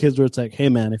see those kids where it's like, hey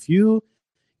man, if you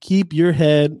keep your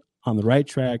head on the right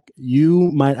track,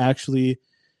 you might actually,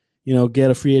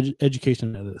 get a free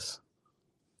education out of this.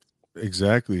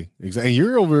 Exactly. Exactly.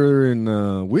 You're over in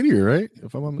Whittier, right?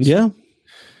 If I'm not mistaken.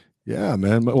 Yeah,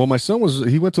 man. Well, my son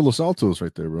he went to Los Altos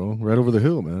right there, bro. Right over the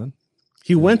hill, man.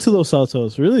 He went to Los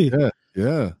Altos, really? Yeah.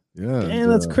 Yeah. Yeah. Damn,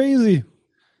 that's crazy.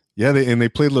 Yeah, they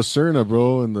played Lacerna,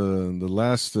 bro, in the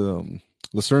last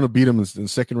Lacerna beat him in the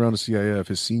second round of CIF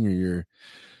his senior year.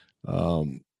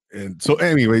 And so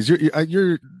anyways,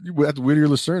 you're at Whittier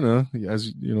Lacerna,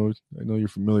 as you know, I know you're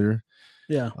familiar.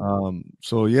 Yeah.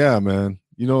 So yeah, man.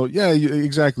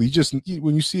 Exactly.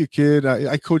 When you see a kid,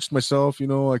 I coached myself,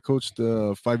 I coached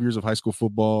 5 years of high school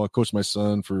football. I coached my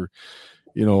son for,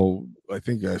 I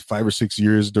think 5 or 6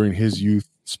 years during his youth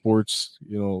sports,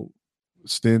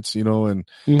 stints, and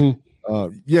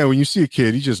when you see a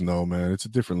kid, you just know, man, it's a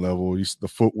different level. The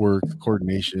footwork, the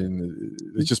coordination,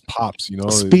 it just pops,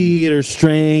 speed or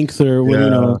strength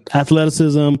or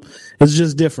athleticism. It's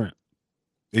just different.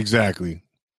 Exactly.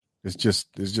 It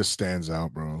just stands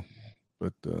out, bro.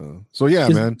 But so yeah,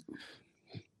 man.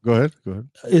 Go ahead.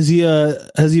 Is he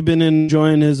has he been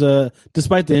enjoying his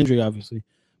despite the injury, obviously,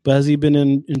 but has he been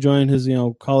enjoying his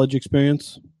college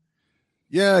experience?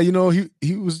 Yeah,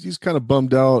 he's kind of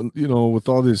bummed out, with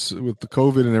all this, with the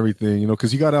COVID and everything,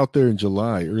 because he got out there in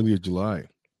early July,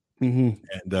 and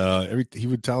he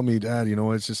would tell me, Dad,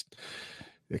 it's just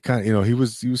it kind of, he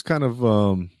was kind of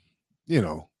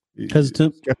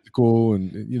hesitant, skeptical,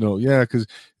 and because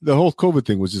the whole COVID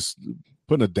thing was just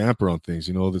putting a damper on things.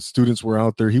 The students were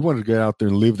out there. He wanted to get out there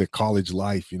and live the college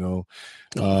life. It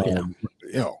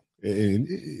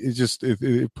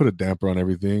put a damper on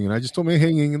everything. And I just told him,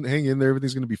 hang in there.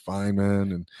 Everything's going to be fine,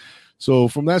 man. And so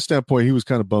from that standpoint, he was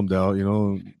kind of bummed out.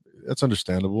 That's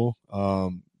understandable.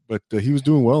 But he was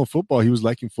doing well in football. He was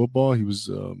liking football. He was,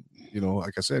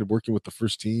 like I said, working with the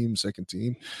first team, second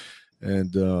team,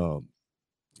 and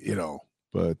he's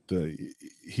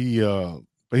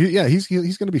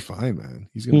going to be fine, man.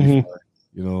 He's going to be fine,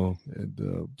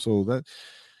 and so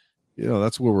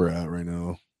that's where we're at right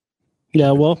now.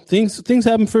 Yeah, well, things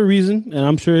happen for a reason, and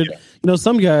I'm sure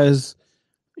some guys,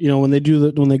 when they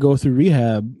go through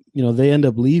rehab, they end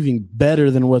up leaving better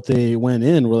than what they went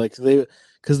in.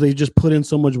 Because they just put in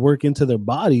so much work into their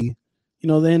body,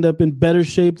 they end up in better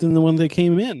shape than the one they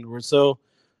came in. So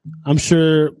I'm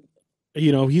sure,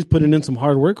 he's putting in some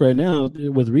hard work right now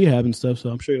with rehab and stuff. So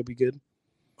I'm sure he'll be good.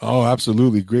 Oh,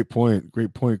 absolutely. Great point,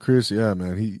 Chris. Yeah,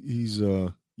 man. He's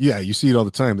you see it all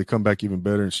the time. They come back even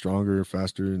better and stronger,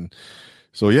 faster, and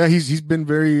so yeah, he's been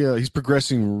very he's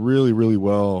progressing really, really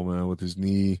well, man, with his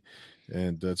knee,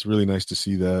 and it's really nice to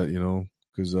see that,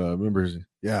 because remember,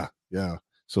 yeah.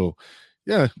 So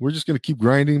yeah, we're just gonna keep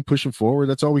grinding, pushing forward.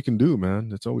 That's all we can do, man.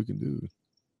 That's all we can do.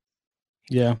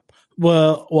 Yeah.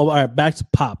 Well, all right. Back to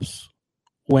Pops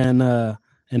when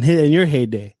in your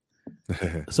heyday.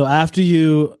 So after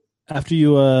you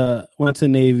went to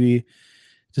Navy,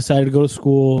 decided to go to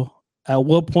school, at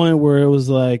what point where it was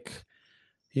like,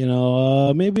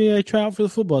 maybe I try out for the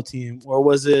football team, or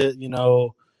was it,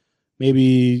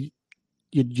 maybe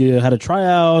you had a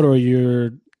tryout, or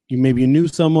you knew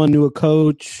someone, knew a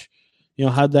coach,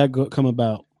 how'd that come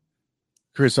about?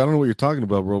 Chris, I don't know what you're talking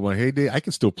about, bro. My heyday, I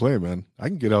can still play, man. I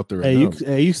can get out there right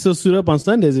now. You still suit up on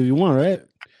Sundays if you want, right?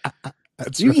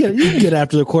 You can get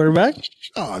after the quarterback.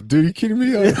 Oh, dude, you kidding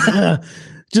me?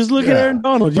 Just look at Aaron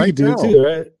Donald. You can do it too,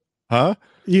 right? Huh?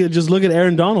 You just look at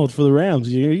Aaron Donald for the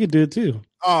Rams. You can do it too.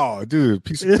 Oh, dude,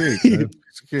 piece of cake, man.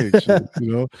 Piece of cake, shit,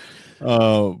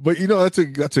 But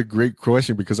that's a great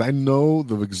question, because I know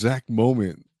the exact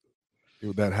moment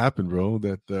that happened, bro.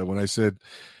 That when I said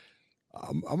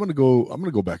I'm gonna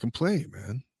go back and play,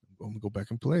 man. I'm gonna go back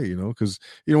and play, because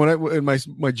when in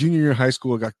my junior year of high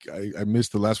school, I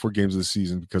missed the last 4 games of the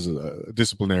season because of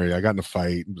disciplinary. I got in a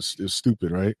fight. It was stupid,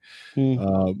 right?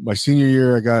 My senior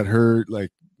year, I got hurt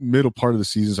like middle part of the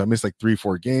season, so I missed like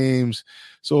 3-4 games.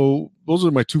 So those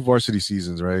are my 2 varsity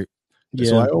seasons, right? Yeah.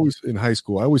 So I always in high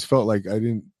school, I always felt like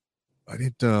I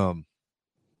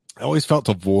always felt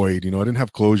a void, I didn't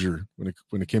have closure when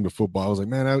it came to football. I was like,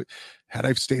 man, had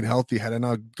I stayed healthy, had I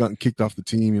not gotten kicked off the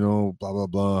team, blah blah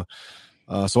blah.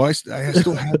 So I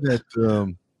still had that.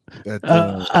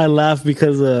 I laugh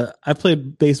because I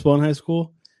played baseball in high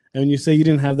school, and when you say you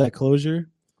didn't have that closure,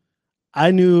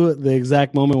 I knew the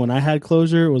exact moment when I had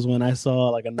closure was when I saw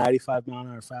like a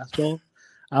 95-mile-an-hour fastball.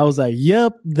 I was like,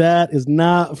 "Yep, that is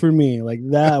not for me." Like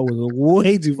that was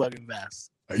way too fucking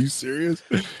fast. Are you serious?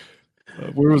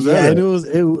 Where was Yeah, that and at? it was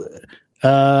it.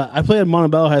 I played at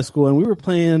Montebello High School, and we were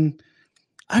playing.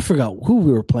 I forgot who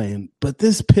we were playing, but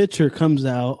this pitcher comes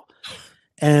out,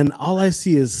 and all I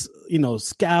see is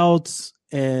scouts,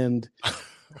 and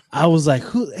I was like,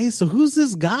 so who's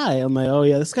this guy? I'm like, oh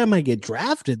yeah, this guy might get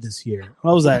drafted this year.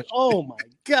 I was like, oh my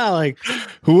god, like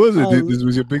Who was it?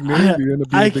 Was it a big name? Did he end up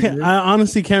being a big name? I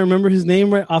honestly can't remember his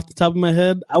name right off the top of my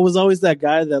head. I was always that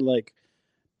guy that like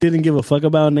didn't give a fuck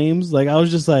about names. Like I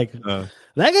was just like, that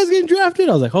guy's getting drafted.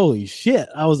 I was like, holy shit.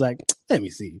 I was like, let me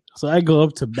see. So I go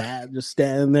up to bat, just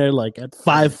standing there like at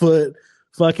 5 foot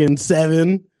fucking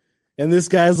 7. And this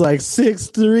guy's like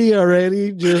 6'3" already.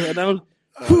 And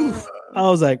I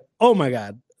was like, oh my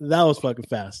God, that was fucking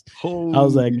fast. Holy I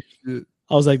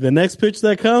was like, the next pitch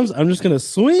that comes, I'm just gonna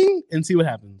swing and see what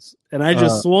happens. And I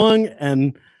just swung,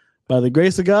 and by the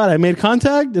grace of God, I made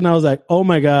contact, and I was like, oh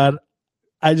my God,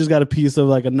 I just got a piece of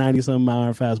like a 90-some mile an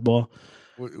hour fastball.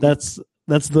 That's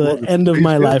the end of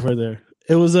my life right there.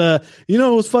 It was it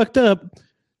was fucked up,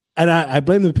 and I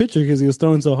blame the pitcher because he was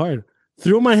throwing so hard.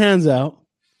 Threw my hands out.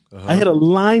 I hit a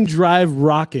line drive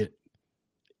rocket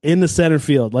in the center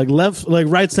field, like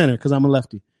right center, because I'm a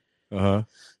lefty.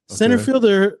 Center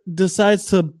fielder decides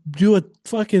to do a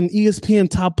fucking ESPN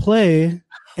top play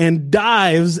and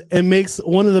dives and makes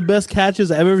one of the best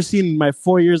catches I've ever seen in my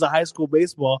 4 years of high school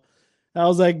baseball. I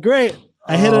was like, great.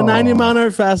 I hit a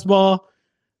 90-mile-an-hour fastball,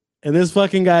 and this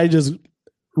fucking guy just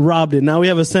robbed it. Now we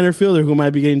have a center fielder who might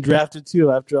be getting drafted too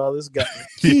after all this guy.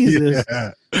 Jesus.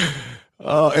 Yeah.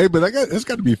 Oh, hey, but that's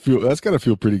got to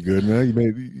feel pretty good,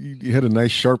 man. You had a nice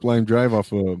sharp line drive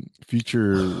off a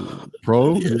future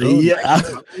pro. Yeah.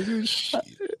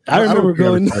 I remember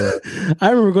going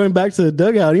back to the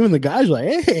dugout. Even the guys were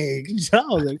like, "Hey, good job!"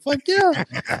 I was like, "Fuck yeah!"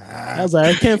 I was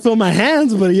like, "I can't feel my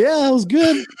hands, but yeah, it was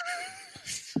good."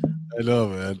 I know,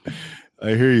 man. I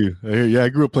hear you. Yeah, I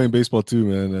grew up playing baseball too,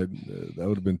 man. That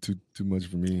would have been too much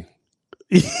for me.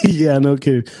 Yeah, no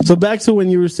kidding. So back to when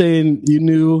you were saying you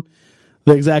knew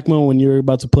the exact moment when you were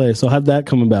about to play. So how'd that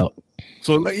come about?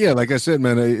 So like I said,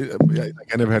 man,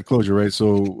 I never had closure, right?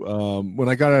 So when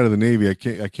I got out of the Navy, I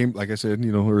came like I said,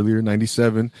 earlier,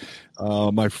 97. I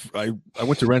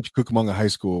went to Rancho Cucamonga High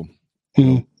School,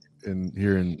 here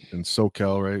in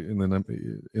SoCal, right, in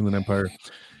the Inland Empire.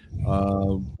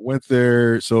 Went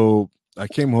there, so I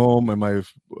came home, and my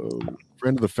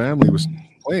friend of the family was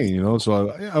playing,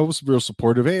 so I was real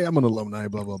supportive. Hey, I'm an alumni,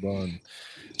 blah blah blah. And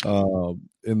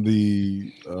in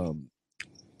the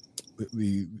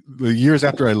years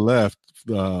after I left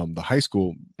the high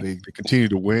school, they continued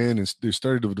to win, and they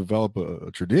started to develop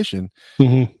a tradition.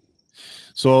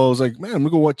 So I was like, man, I'm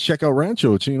gonna go check out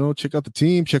Rancho, check out the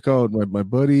team, check out my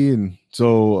buddy. And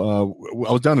so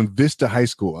I was down in Vista High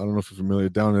School. I don't know if you're familiar,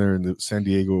 down there in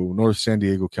the North San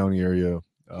Diego County area,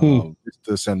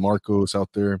 Vista, San Marcos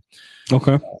out there.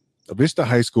 Okay. Vista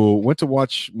High School. Went to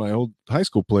watch my old high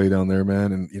school play down there,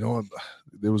 man. And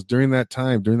it was during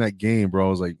that game, bro. I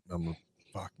was like,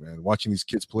 fuck, man, watching these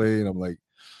kids play, and I'm like,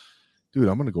 dude,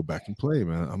 I'm gonna go back and play,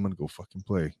 man. I'm gonna go fucking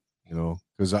play,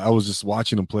 because I was just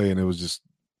watching them play, and it was just,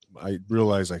 I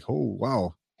realized like, oh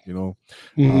wow,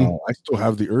 I still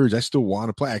have the urge. I still want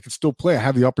to play. I can still play. I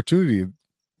have the opportunity.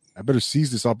 I better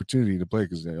seize this opportunity to play,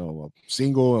 because I'm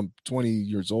single. I'm 20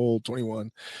 years old, 21.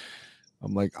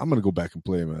 I'm like, I'm gonna go back and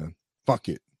play, man. Fuck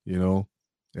it,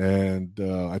 And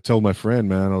I told my friend,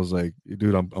 man, I was like,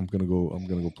 dude, I'm gonna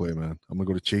go play, man. I'm gonna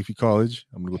go to Chaffey College.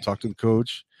 I'm gonna go talk to the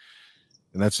coach,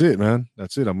 and that's it, man.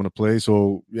 That's it. I'm gonna play.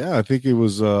 So yeah, I think it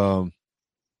was that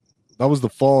was the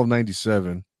fall of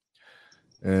 '97,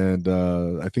 and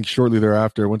I think shortly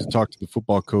thereafter, I went to talk to the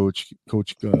football coach,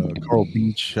 Coach Carl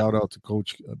Beach. Shout out to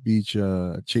Coach Beach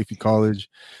at Chaffey College,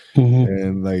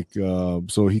 and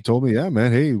so he told me, yeah,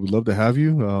 man, hey, we'd love to have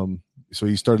you. So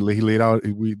he laid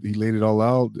it all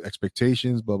out, the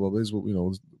expectations, blah, blah, blah, is what,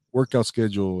 workout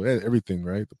schedule, everything,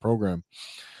 right? The program.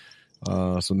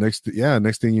 So next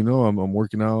thing you know, I'm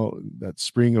working out that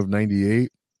spring of '98,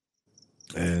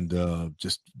 and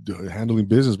just handling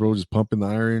business, bro, just pumping the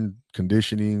iron,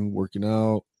 conditioning, working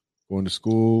out, going to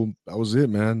school. That was it,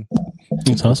 man.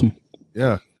 That's awesome.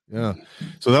 Yeah.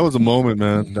 So that was the moment,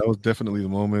 man. That was definitely the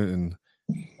moment. And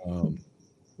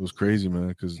it was crazy, man,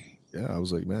 because I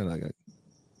was like, man,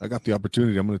 I got the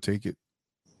opportunity. I'm going to take it.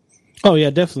 Oh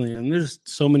yeah, definitely. And there's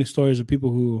so many stories of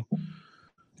people who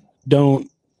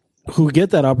get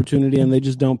that opportunity, and they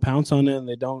just don't pounce on it, and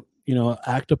they don't,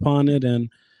 act upon it. And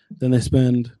then they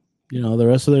spend, the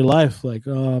rest of their life like,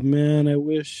 oh man, I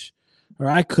wish or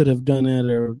I could have done it,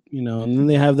 or, and then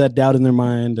they have that doubt in their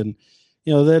mind. And,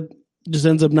 that just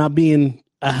ends up not being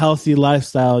a healthy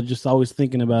lifestyle, just always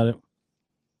thinking about it.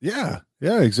 Yeah,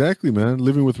 yeah, exactly, man.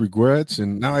 Living with regrets,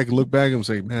 and now I can look back and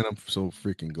say, man, I'm so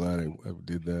freaking glad I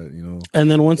did that. And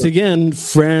then once again,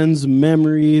 friends,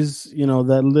 memories,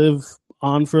 that live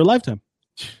on for a lifetime.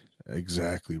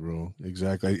 Exactly, bro.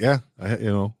 Exactly. Yeah,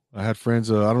 I had friends.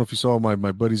 I don't know if you saw my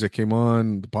buddies that came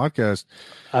on the podcast.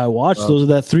 I watched those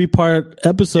that 3-part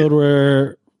episode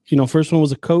where first one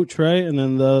was a coach, right, and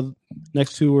then the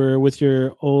next two were with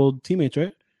your old teammates,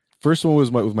 right? First one was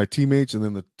with my teammates, and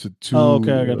then the two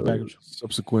okay, I got it back.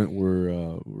 Subsequent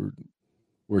were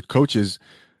coaches.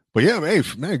 But yeah, hey,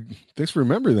 man, thanks for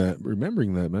remembering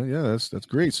that, man. Yeah, that's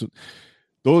great. So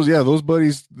those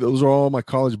buddies, those are all my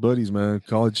college buddies, man,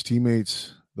 college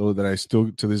teammates, those that I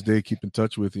still to this day keep in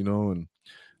touch with, and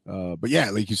but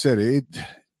yeah, like you said,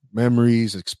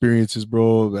 memories, experiences,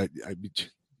 bro, that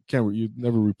you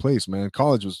never replace, man.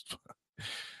 College was,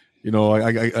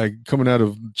 I coming out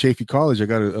of Chaffey College, I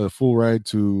got a full ride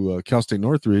to Cal State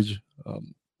Northridge,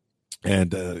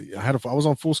 and I was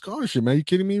on full scholarship, man. You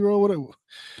kidding me, bro? What an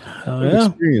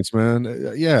experience,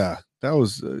 man. Yeah, that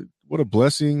was what a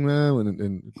blessing, man,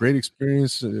 and great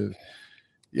experience.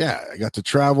 Yeah, I got to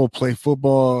travel, play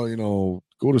football,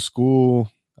 go to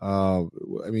school. I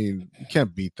mean, you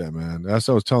can't beat that, man. That's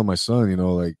what I was telling my son,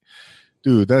 like,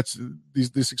 dude, that's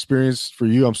this experience for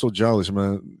you. I'm so jealous,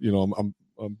 man.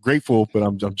 I'm grateful, but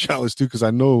I'm jealous too, because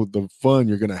I know the fun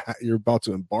you're about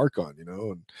to embark on,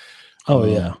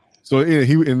 And, yeah. So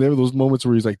and there were those moments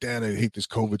where he's like, "Dad, I hate this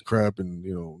COVID crap," and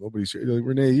nobody's here. Like,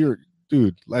 Renee,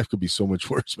 dude, life could be so much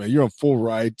worse, man. You're on full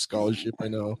ride scholarship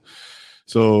right now.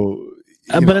 So,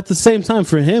 but at the same time,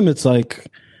 for him, it's like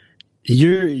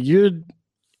you're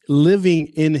living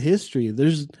in history.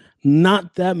 There's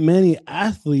not that many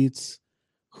athletes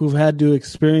who've had to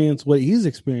experience what he's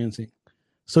experiencing.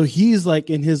 So he's like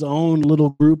in his own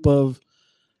little group of,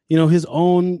 his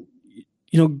own,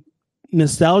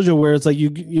 nostalgia, where it's like,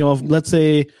 let's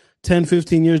say 10,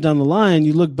 15 years down the line,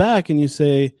 you look back and you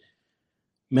say,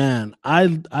 man, I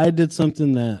did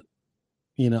something that,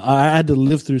 I had to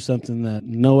live through something that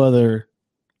no other,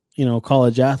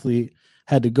 college athlete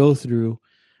had to go through.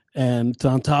 And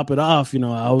on top it off,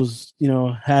 I was,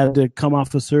 had to come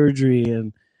off of surgery,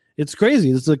 and it's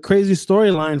crazy. It's a crazy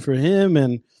storyline for him.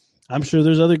 And I'm sure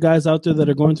there's other guys out there that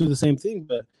are going through the same thing,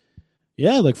 but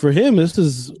yeah, like for him, this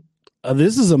is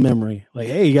a memory. Like,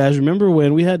 hey, you guys, remember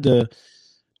when we had to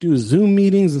do Zoom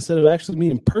meetings instead of actually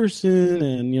meeting in person,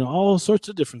 and all sorts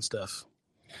of different stuff.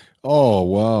 Oh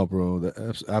wow, bro!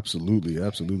 Absolutely.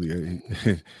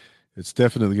 It's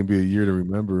definitely gonna be a year to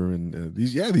remember. And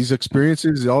these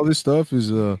experiences, all this stuff is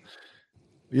they're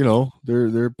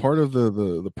part of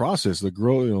the process, the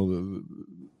growth.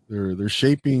 They're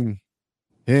shaping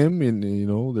him, and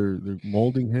they're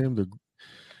molding him.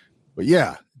 But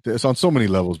yeah, it's on so many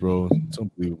levels, bro. It's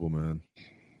unbelievable, man.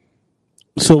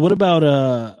 So what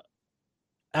about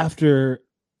after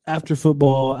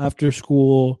football, after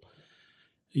school?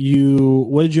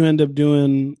 What did you end up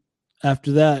doing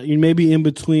after that? You maybe in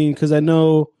between, because I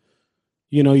know,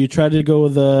 you tried to go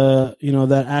with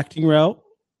that acting route.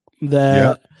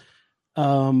 But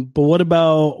what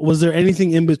about, was there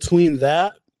anything in between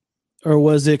that, or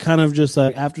was it kind of just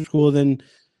like after school, then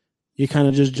you kind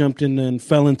of just jumped in and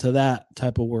fell into that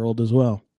type of world as well?